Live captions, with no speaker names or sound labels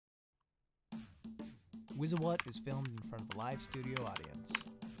Wizawhat is filmed in front of a live studio audience.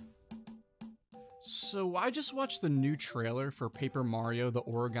 So I just watched the new trailer for Paper Mario The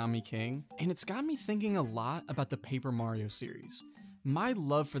Origami King, and it's got me thinking a lot about the Paper Mario series. My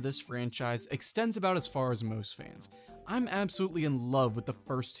love for this franchise extends about as far as most fans. I'm absolutely in love with the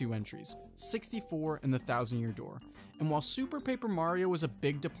first two entries, 64 and the Thousand Year Door, and while Super Paper Mario was a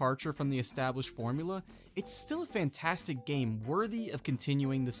big departure from the established formula, it's still a fantastic game worthy of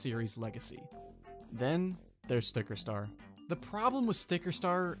continuing the series' legacy. Then, there's Sticker Star. The problem with Sticker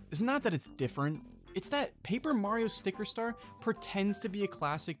Star is not that it's different, it's that Paper Mario Sticker Star pretends to be a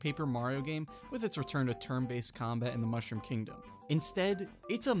classic Paper Mario game with its return to turn-based combat in the Mushroom Kingdom. Instead,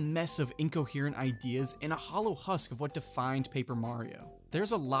 it's a mess of incoherent ideas and a hollow husk of what defined Paper Mario.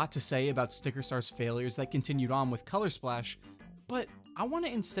 There's a lot to say about Sticker Star's failures that continued on with Color Splash, but I want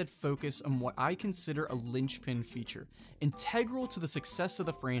to instead focus on what I consider a linchpin feature, integral to the success of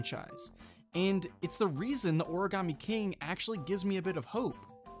the franchise. And it's the reason the Origami King actually gives me a bit of hope.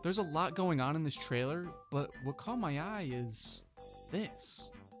 There's a lot going on in this trailer, but what caught my eye is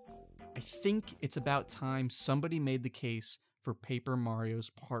this. I think it's about time somebody made the case for Paper Mario's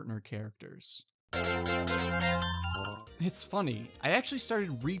partner characters. It's funny, I actually started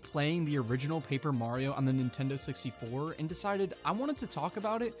replaying the original Paper Mario on the Nintendo 64 and decided I wanted to talk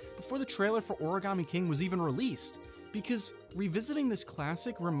about it before the trailer for Origami King was even released, because revisiting this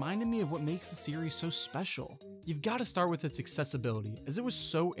classic reminded me of what makes the series so special. You've got to start with its accessibility, as it was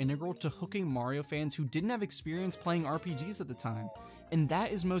so integral to hooking Mario fans who didn't have experience playing RPGs at the time, and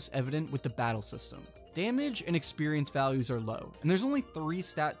that is most evident with the battle system. Damage and experience values are low, and there's only 3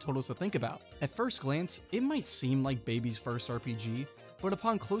 stat totals to think about. At first glance, it might seem like baby's first RPG, but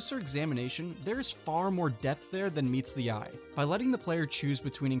upon closer examination, there is far more depth there than meets the eye. By letting the player choose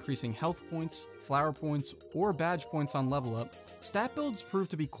between increasing health points, flower points, or badge points on level up, stat builds prove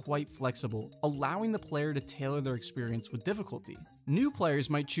to be quite flexible, allowing the player to tailor their experience with difficulty. New players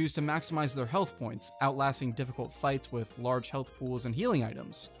might choose to maximize their health points, outlasting difficult fights with large health pools and healing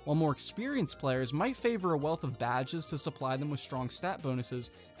items, while more experienced players might favor a wealth of badges to supply them with strong stat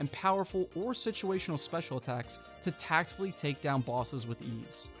bonuses and powerful or situational special attacks to tactfully take down bosses with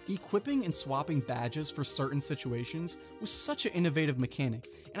ease. Equipping and swapping badges for certain situations was such an innovative mechanic,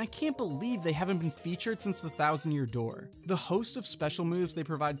 and I can't believe they haven't been featured since the Thousand Year Door. The host of special moves they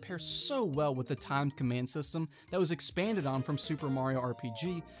provide pair so well with the timed command system that was expanded on from Super Mario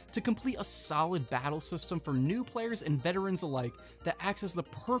RPG to complete a solid battle system for new players and veterans alike that acts as the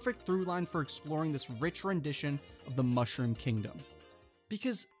perfect through line for exploring this rich rendition of the Mushroom Kingdom.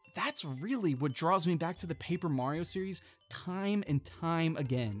 Because that's really what draws me back to the Paper Mario series time and time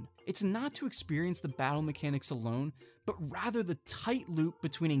again. It's not to experience the battle mechanics alone, but rather the tight loop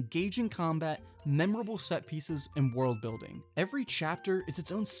between engaging combat, memorable set pieces, and world building. Every chapter is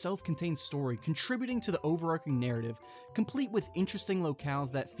its own self-contained story, contributing to the overarching narrative, complete with interesting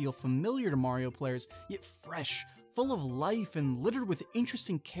locales that feel familiar to Mario players, yet fresh, full of life, and littered with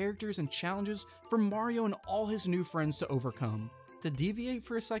interesting characters and challenges for Mario and all his new friends to overcome. To deviate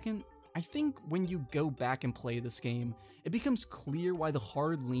for a second, I think when you go back and play this game, it becomes clear why the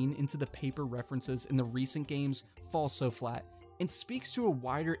hard lean into the paper references in the recent games falls so flat, and speaks to a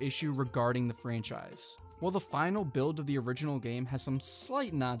wider issue regarding the franchise. While the final build of the original game has some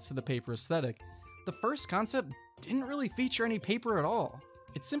slight nods to the paper aesthetic, the first concept didn't really feature any paper at all.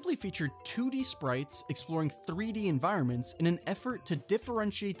 It simply featured 2D sprites exploring 3D environments in an effort to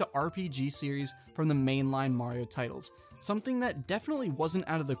differentiate the RPG series from the mainline Mario titles, something that definitely wasn't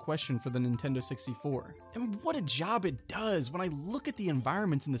out of the question for the Nintendo 64. And what a job it does! When I look at the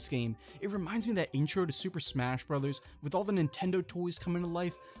environments in this game, it reminds me of that intro to Super Smash Bros. With all the Nintendo toys coming to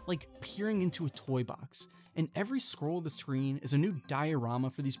life, like peering into a toy box. And every scroll of the screen is a new diorama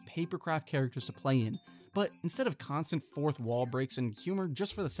for these papercraft characters to play in. But instead of constant fourth wall breaks and humor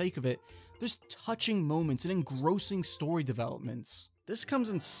just for the sake of it, there's touching moments and engrossing story developments. This comes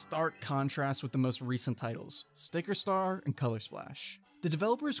in stark contrast with the most recent titles, Sticker Star and Color Splash. The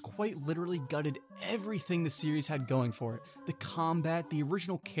developers quite literally gutted everything the series had going for it. The combat, the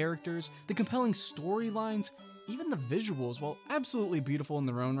original characters, the compelling storylines, even the visuals, while absolutely beautiful in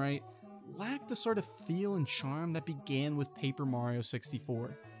their own right, lacked the sort of feel and charm that began with Paper Mario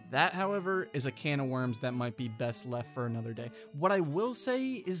 64. That, however, is a can of worms that might be best left for another day. What I will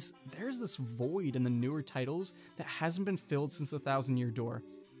say is there's this void in the newer titles that hasn't been filled since the Thousand Year Door,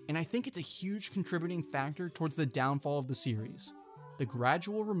 and I think it's a huge contributing factor towards the downfall of the series: the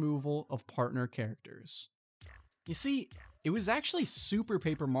gradual removal of partner characters. You see, it was actually Super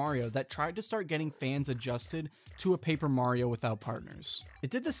Paper Mario that tried to start getting fans adjusted to a Paper Mario without partners.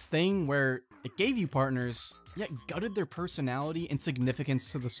 It did this thing where it gave you partners, yet gutted their personality and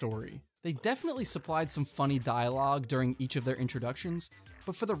significance to the story. They definitely supplied some funny dialogue during each of their introductions,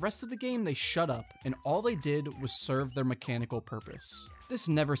 but for the rest of the game they shut up, and all they did was serve their mechanical purpose. This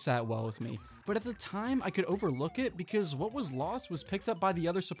never sat well with me, but at the time I could overlook it because what was lost was picked up by the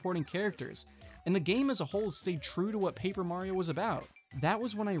other supporting characters, and the game as a whole stayed true to what Paper Mario was about. That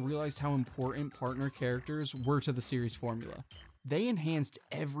was when I realized how important partner characters were to the series formula. They enhanced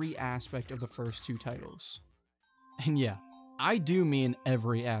every aspect of the first two titles. And yeah, I do mean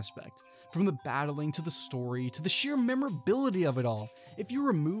every aspect. From the battling, to the story, to the sheer memorability of it all. If you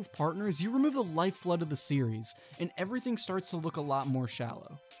remove partners, you remove the lifeblood of the series, and everything starts to look a lot more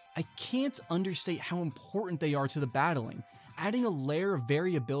shallow. I can't understate how important they are to the battling, adding a layer of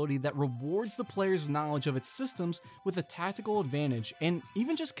variability that rewards the player's knowledge of its systems with a tactical advantage, and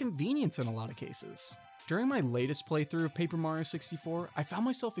even just convenience in a lot of cases. During my latest playthrough of Paper Mario 64, I found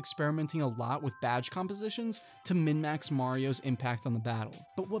myself experimenting a lot with badge compositions to min-max Mario's impact on the battle.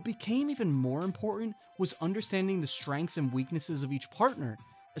 But what became even more important was understanding the strengths and weaknesses of each partner,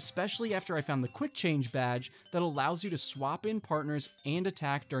 especially after I found the Quick Change badge that allows you to swap in partners and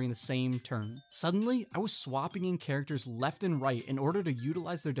attack during the same turn. Suddenly, I was swapping in characters left and right in order to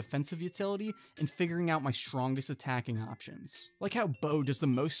utilize their defensive utility and figuring out my strongest attacking options. Like how Bo does the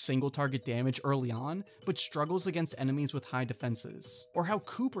most single target damage early on, but struggles against enemies with high defenses. Or how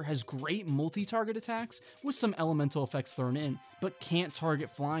Cooper has great multi-target attacks with some elemental effects thrown in, but can't target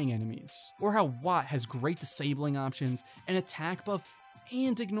flying enemies. Or how Watt has great disabling options, an attack buff,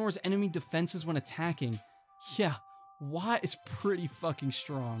 and ignores enemy defenses when attacking. Yeah, Watt is pretty fucking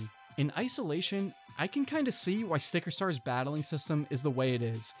strong. In isolation, I can kinda see why Sticker Star's battling system is the way it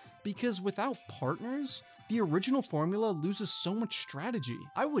is, because without partners, the original formula loses so much strategy.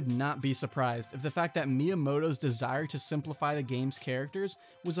 I would not be surprised if the fact that Miyamoto's desire to simplify the game's characters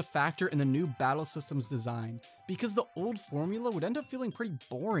was a factor in the new battle system's design, because the old formula would end up feeling pretty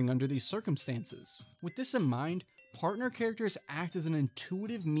boring under these circumstances. With this in mind, partner characters act as an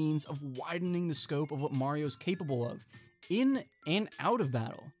intuitive means of widening the scope of what Mario is capable of, in and out of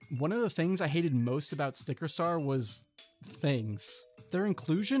battle. One of the things I hated most about Sticker Star was things. Their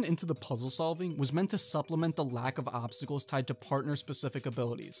inclusion into the puzzle solving was meant to supplement the lack of obstacles tied to partner-specific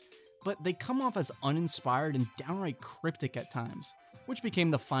abilities, but they come off as uninspired and downright cryptic at times, which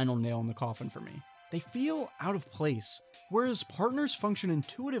became the final nail in the coffin for me. They feel out of place, whereas partners function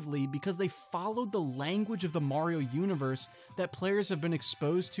intuitively because they followed the language of the Mario universe that players have been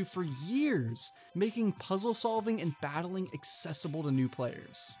exposed to for years, making puzzle solving and battling accessible to new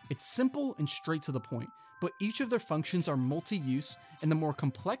players. It's simple and straight to the point, but each of their functions are multi-use, and the more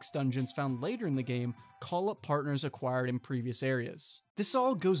complex dungeons found later in the game call up partners acquired in previous areas. This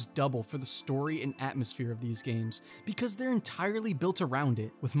all goes double for the story and atmosphere of these games, because they're entirely built around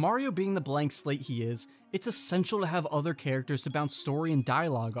it. With Mario being the blank slate he is, it's essential to have other characters to bounce story and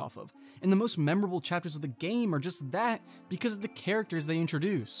dialogue off of, and the most memorable chapters of the game are just that because of the characters they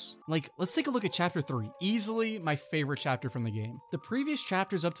introduce. Like, let's take a look at Chapter 3, easily my favorite chapter from the game. The previous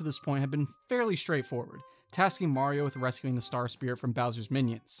chapters up to this point have been fairly straightforward, tasking Mario with rescuing the Star Spirit from Bowser's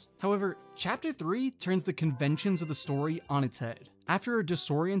minions. However, Chapter 3 turns the conventions of the story on its head. After a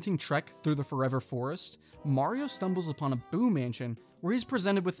disorienting trek through the Forever Forest, Mario stumbles upon a Boo Mansion where he's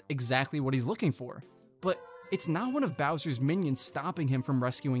presented with exactly what he's looking for. But it's not one of Bowser's minions stopping him from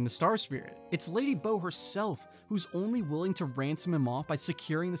rescuing the Star Spirit. It's Lady Bo herself, who's only willing to ransom him off by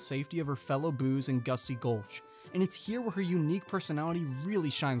securing the safety of her fellow Boos in Gusty Gulch. And it's here where her unique personality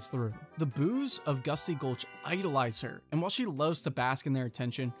really shines through. The Boos of Gusty Gulch idolize her, and while she loves to bask in their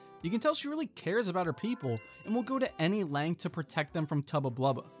attention, you can tell she really cares about her people and will go to any length to protect them from Tubba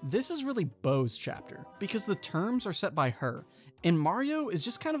Blubba. This is really Bo's chapter, because the terms are set by her, and Mario is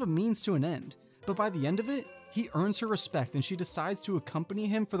just kind of a means to an end. But by the end of it, he earns her respect and she decides to accompany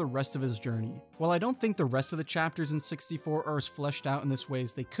him for the rest of his journey. While I don't think the rest of the chapters in 64 are as fleshed out in this way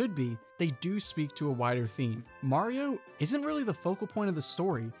as they could be, they do speak to a wider theme. Mario isn't really the focal point of the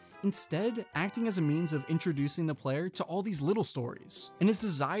story, instead acting as a means of introducing the player to all these little stories. And his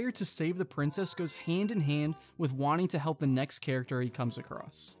desire to save the princess goes hand in hand with wanting to help the next character he comes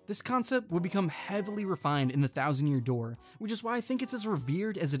across. This concept would become heavily refined in the Thousand Year Door, which is why I think it's as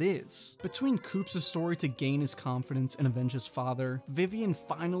revered as it is. Between Koops' story to gain his confidence and avenge his father, Vivian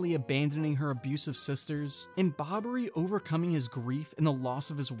finally abandoning her abusive sisters, and Bobbery overcoming his grief and the loss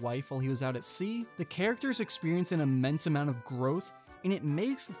of his wife while he was out at sea, the characters experience an immense amount of growth, and it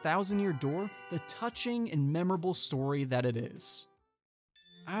makes the Thousand Year Door the touching and memorable story that it is.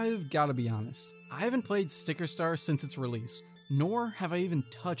 I've gotta be honest, I haven't played Sticker Star since its release, nor have I even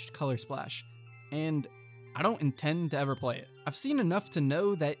touched Color Splash, and I don't intend to ever play it. I've seen enough to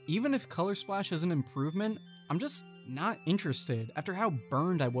know that even if Color Splash is an improvement, I'm just not interested after how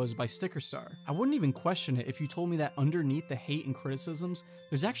burned I was by Sticker Star. I wouldn't even question it if you told me that underneath the hate and criticisms,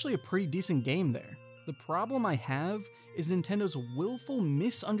 there's actually a pretty decent game there. The problem I have is Nintendo's willful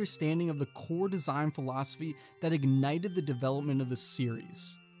misunderstanding of the core design philosophy that ignited the development of the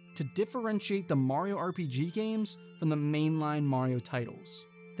series, to differentiate the Mario RPG games from the mainline Mario titles.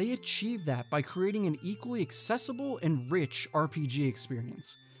 They achieved that by creating an equally accessible and rich RPG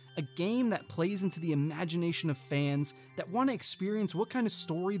experience, a game that plays into the imagination of fans that want to experience what kind of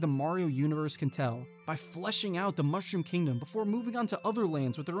story the Mario universe can tell, by fleshing out the Mushroom Kingdom before moving on to other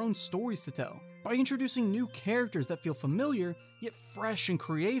lands with their own stories to tell, by introducing new characters that feel familiar, yet fresh and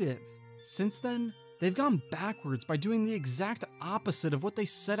creative. Since then, they've gone backwards by doing the exact opposite of what they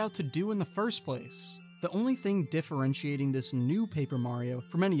set out to do in the first place. The only thing differentiating this new Paper Mario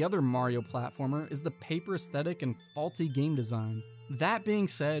from any other Mario platformer is the paper aesthetic and faulty game design. That being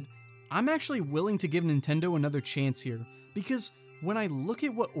said, I'm actually willing to give Nintendo another chance here, because when I look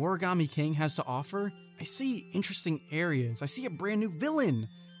at what Origami King has to offer, I see interesting areas, I see a brand new villain,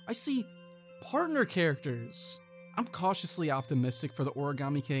 I see partner characters. I'm cautiously optimistic for the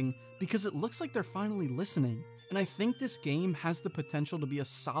Origami King because it looks like they're finally listening, and I think this game has the potential to be a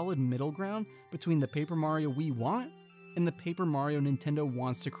solid middle ground between the Paper Mario we want and the Paper Mario Nintendo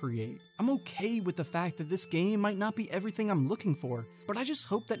wants to create. I'm okay with the fact that this game might not be everything I'm looking for, but I just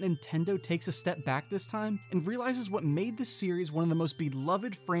hope that Nintendo takes a step back this time and realizes what made this series one of the most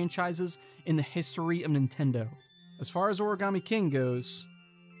beloved franchises in the history of Nintendo. As far as Origami King goes,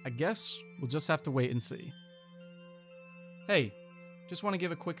 I guess we'll just have to wait and see. Hey, just want to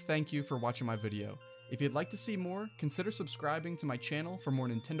give a quick thank you for watching my video. If you'd like to see more, consider subscribing to my channel for more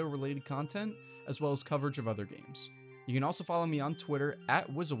Nintendo related content, as well as coverage of other games. You can also follow me on Twitter at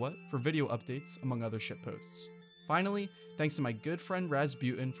wizawhat for video updates, among other shitposts. Finally, thanks to my good friend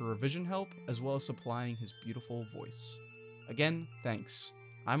Rasputin for revision help, as well as supplying his beautiful voice. Again, thanks.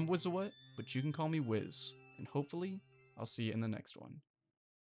 I'm wizawhat, but you can call me Wiz, and hopefully, I'll see you in the next one.